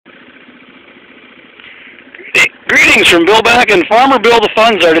Greetings from Bill Back and Farmer Bill the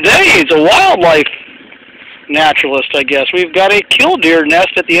Funzer. Today he's a wildlife naturalist, I guess. We've got a killdeer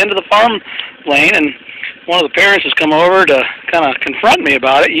nest at the end of the farm lane, and one of the parents has come over to kind of confront me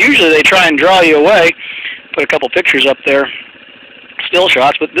about it. Usually they try and draw you away. Put a couple pictures up there, still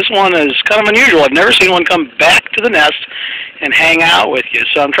shots, but this one is kind of unusual. I've never seen one come back to the nest and hang out with you.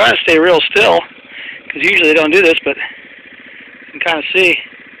 So I'm trying to stay real still, because usually they don't do this, but you can kind of see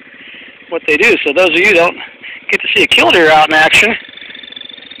what they do. So those of you who don't get to see a killdeer out in action,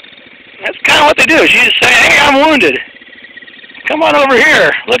 that's kind of what they do. She just say, hey, I'm wounded. Come on over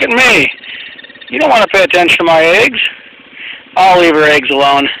here. Look at me. You don't want to pay attention to my eggs. I'll leave her eggs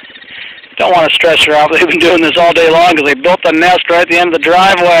alone. Don't want to stress her out. They've been doing this all day long because they built the nest right at the end of the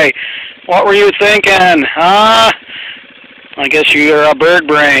driveway. What were you thinking, huh? I guess you're a bird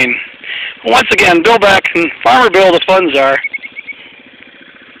brain. Once again, Bill Back and Farmer Bill the Funzer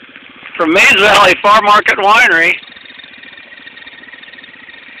from Mays Valley Farm Market Winery,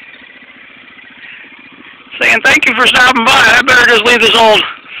 saying thank you for stopping by. I better just leave this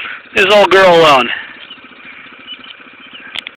old girl alone.